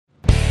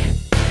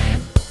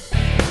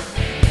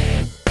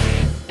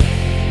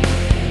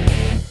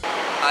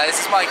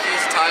Mike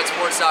Hughes at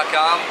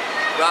TideSports.com.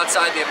 We're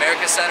outside the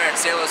America Center in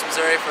St. Louis,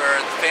 Missouri for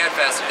the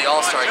Fanfest of the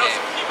All-Star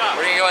Game.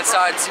 We're going to go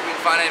inside and see if we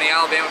can find any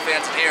Alabama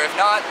fans in here. If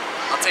not,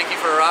 I'll take you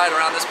for a ride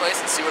around this place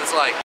and see what it's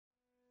like.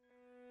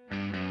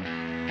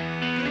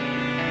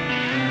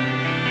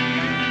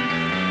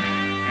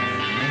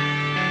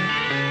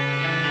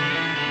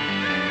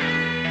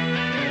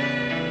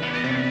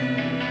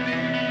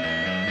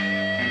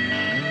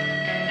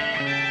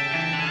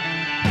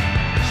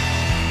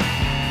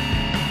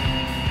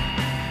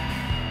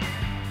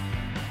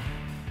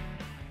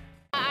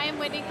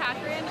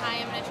 I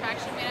am an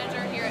attraction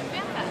manager here at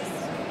Fanfest.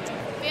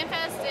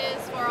 Fanfest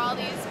is for all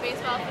these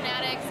baseball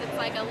fanatics. It's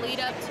like a lead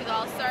up to the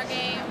All-Star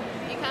Game.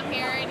 You come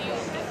here and you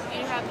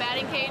have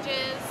batting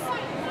cages,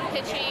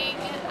 pitching,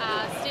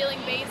 stealing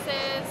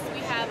bases. We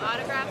have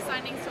autograph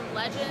signings from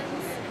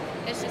legends.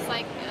 It's just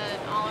like an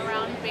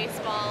all-around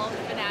baseball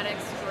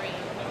fanatic's dream.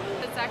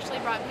 It's actually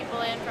brought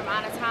people in from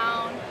out of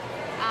town.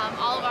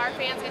 All of our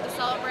fans get to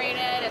celebrate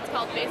it. It's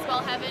called Baseball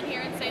Heaven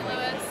here in St.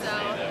 Louis, so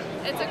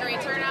it's a great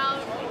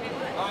turnout.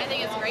 I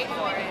think it's great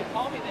for it.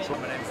 My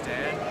name's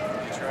Dan,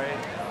 Detroit,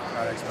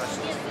 product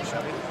specialist for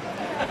Chevy.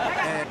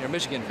 You're a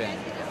Michigan fan?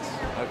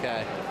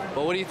 Okay.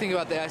 Well, what do you think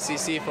about the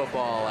SEC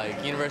football,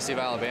 like University of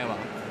Alabama?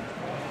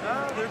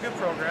 They're a good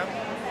program.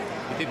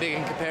 You think they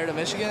can compare to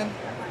Michigan?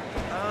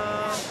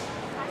 Yeah,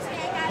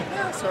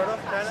 sort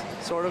of, kind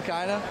of. Sort of,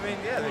 kind of? I mean,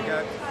 yeah, they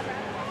got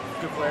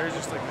good players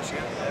just like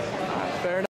Michigan. Fair enough.